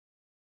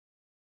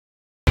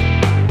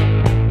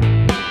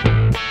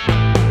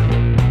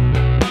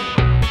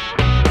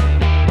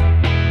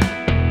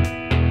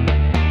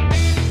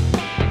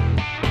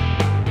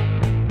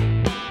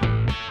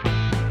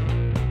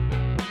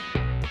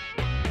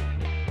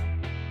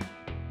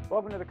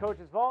Welcome to the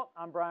Coach's Vault.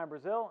 I'm Brian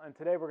Brazil, and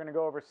today we're going to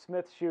go over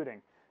Smith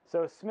shooting.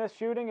 So Smith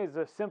shooting is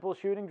a simple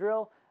shooting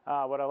drill.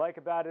 What I like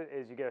about it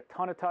is you get a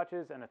ton of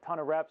touches and a ton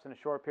of reps in a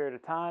short period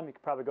of time. You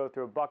can probably go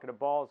through a bucket of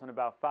balls in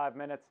about 5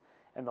 minutes,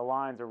 and the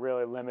lines are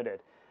really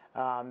limited.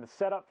 The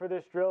setup for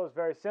this drill is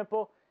very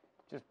simple.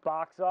 Just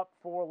box up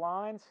 4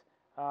 lines.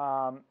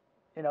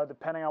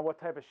 Depending on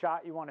what type of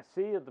shot you want to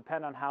see, it'll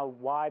depend on how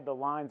wide the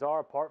lines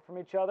are apart from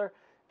each other.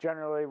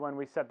 Generally, when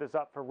we set this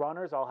up for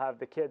runners, I'll have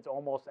the kids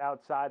almost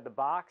outside the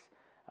box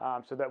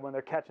so that when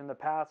they're catching the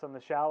pass on the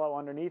shallow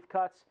underneath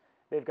cuts,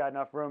 they've got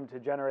enough room to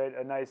generate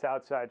a nice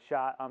outside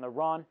shot on the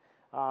run.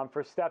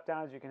 For step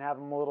downs, you can have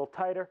them a little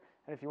tighter,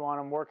 and if you want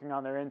them working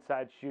on their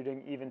inside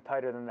shooting, even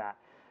tighter than that.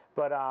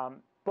 But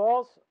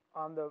balls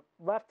on the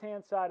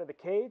left-hand side of the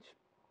cage,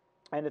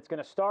 and it's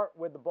going to start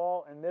with the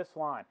ball in this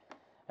line.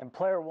 And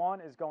player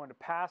 1 is going to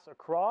pass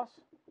across.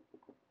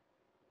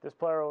 This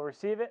player will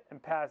receive it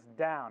and pass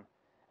down.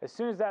 As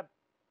soon as that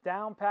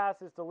down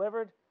pass is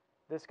delivered,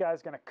 this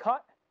guy's going to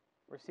cut,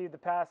 receive the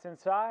pass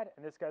inside,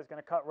 and this guy's going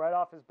to cut right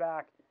off his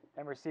back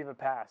and receive a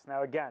pass.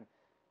 Now again,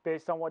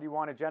 based on what you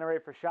want to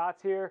generate for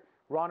shots here,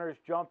 runners,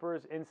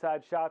 jumpers,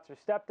 inside shots, or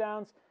step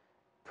downs,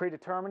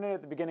 predetermine it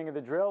at the beginning of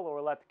the drill,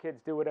 or let the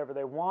kids do whatever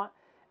they want,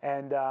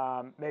 and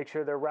make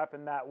sure they're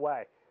repping that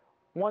way.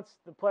 Once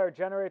the player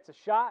generates a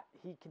shot,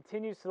 he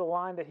continues to the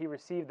line that he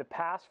received the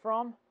pass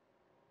from,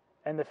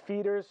 and the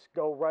feeders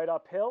go right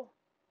uphill.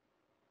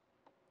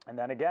 And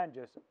then again,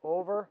 just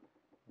over,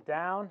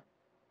 down,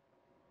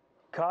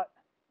 cut,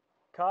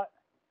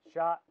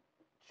 shot,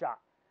 shot.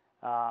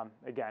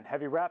 Again,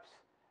 heavy reps.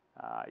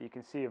 You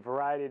can see a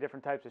variety of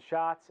different types of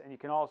shots, and you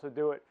can also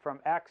do it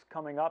from X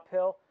coming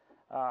uphill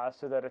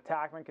so that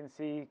attackmen can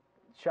see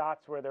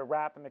shots where they're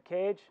wrapping the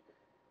cage.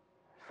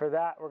 For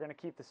that, we're going to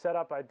keep the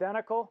setup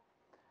identical,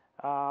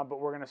 but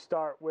we're going to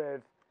start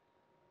with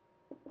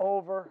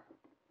over,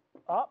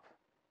 up.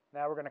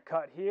 Now we're going to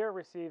cut here,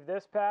 receive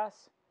this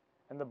pass.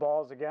 And the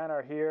balls, again,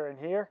 are here and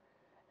here.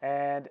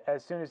 And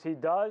as soon as he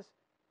does,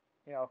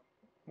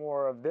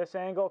 more of this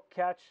angle,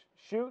 catch,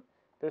 shoot.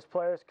 This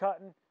player's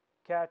cutting,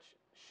 catch,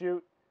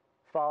 shoot.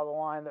 Follow the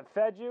line that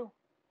fed you.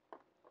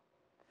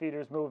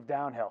 Feeders move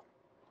downhill.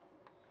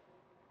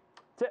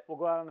 That's it. We'll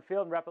go out on the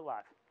field and rep it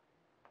live.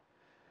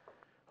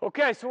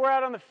 Okay, so we're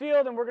out on the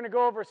field, and we're going to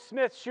go over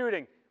Smith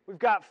shooting. We've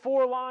got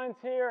 4 lines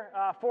here,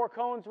 4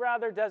 cones,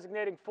 rather,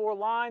 designating 4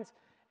 lines.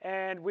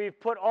 And we've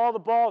put all the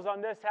balls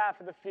on this half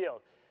of the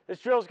field. This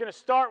drill is going to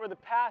start with a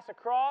pass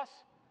across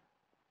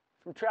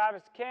from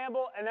Travis to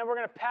Campbell, and then we're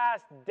going to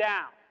pass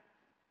down.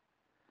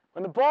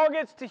 When the ball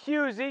gets to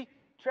Husey,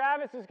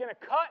 Travis is going to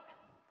cut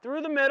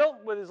through the middle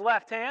with his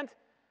left hand,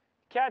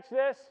 catch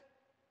this,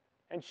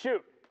 and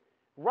shoot.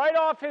 Right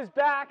off his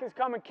back is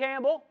coming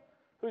Campbell,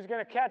 who's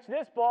going to catch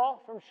this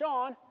ball from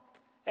Sean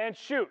and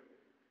shoot.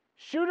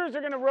 Shooters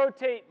are going to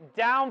rotate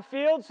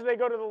downfield, so they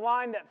go to the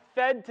line that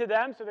fed to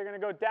them, so they're going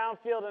to go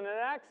downfield in the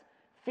next.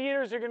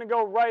 Feeders are going to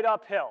go right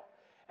uphill.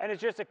 And it's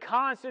just a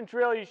constant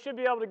drill. You should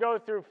be able to go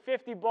through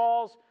 50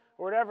 balls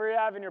or whatever you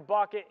have in your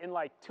bucket in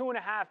like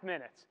 2.5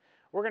 minutes.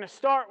 We're going to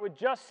start with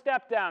just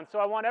step down. So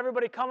I want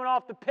everybody coming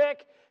off the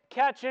pick,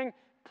 catching,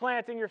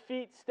 planting your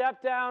feet,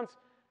 step downs.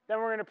 Then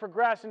we're going to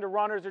progress into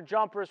runners or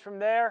jumpers from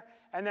there.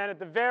 And then at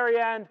the very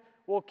end,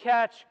 we'll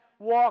catch,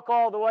 walk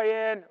all the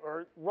way in,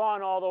 or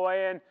run all the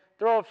way in,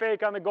 throw a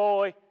fake on the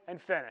goalie,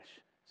 and finish.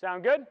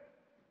 Sound good?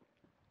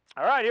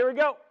 All right, here we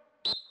go.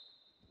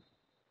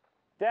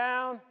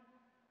 Down.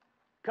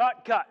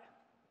 Cut, cut.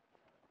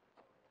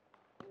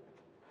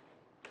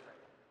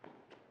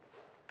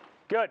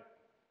 Good.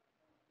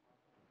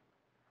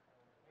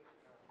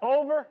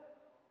 Over.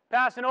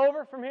 Passing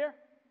over from here.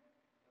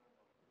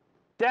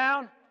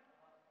 Down.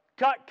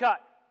 Cut,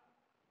 cut.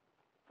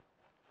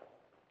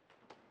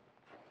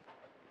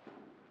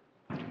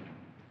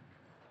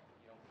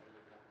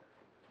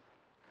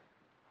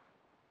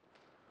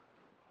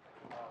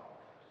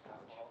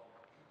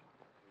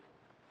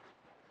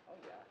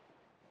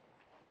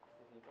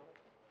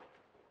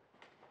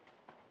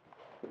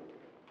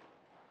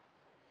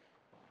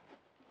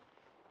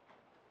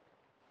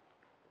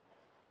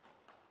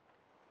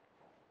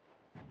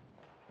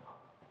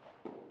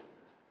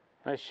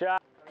 Nice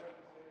shot.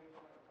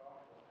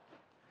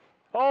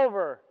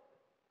 Over,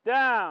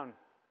 down,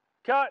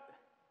 cut,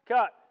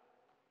 cut.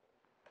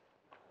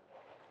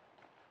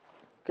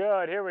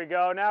 Good, here we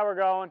go. Now we're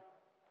going.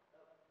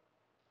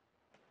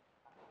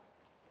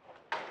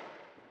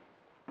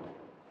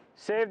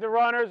 Save the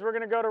runners. We're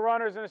going to go to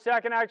runners in a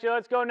second. Actually,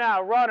 let's go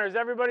now. Runners,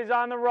 everybody's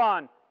on the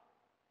run.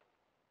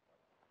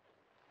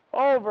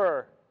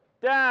 Over,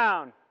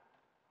 down,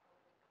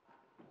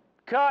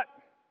 cut,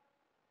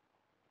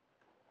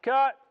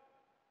 cut.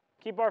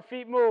 Keep our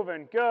feet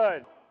moving.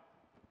 Good.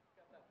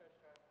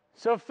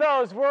 So,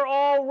 fellas, we're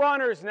all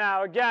runners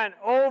now. Again,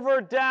 over,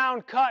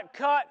 down, cut,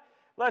 cut.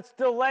 Let's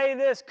delay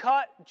this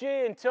cut, G,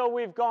 until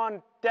we've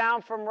gone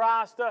down from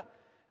Rasta.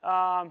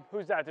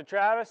 Who's that? To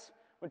Travis?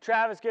 When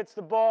Travis gets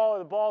the ball, or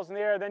the ball's in the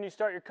air, then you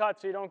start your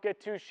cut so you don't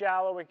get too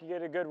shallow. We can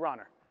get a good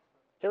runner.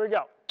 Here we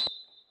go.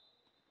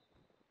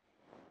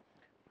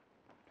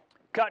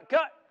 Cut,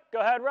 cut. Go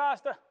ahead,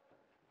 Rasta.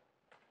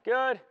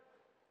 Good.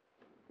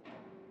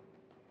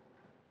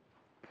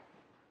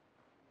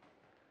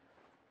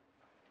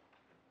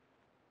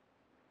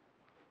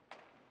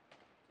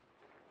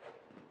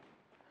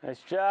 Nice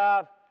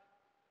job.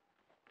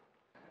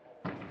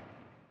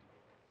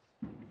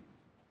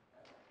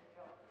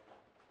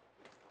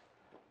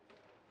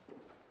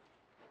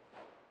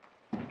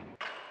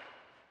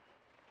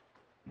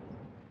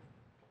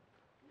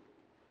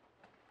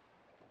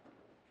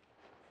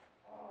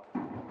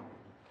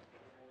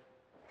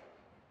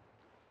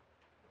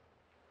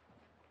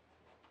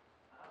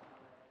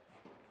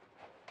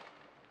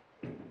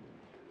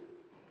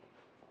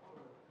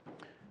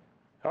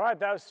 All right,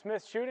 that was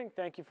Smith shooting.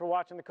 Thank you for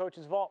watching the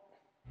Coach's Vault.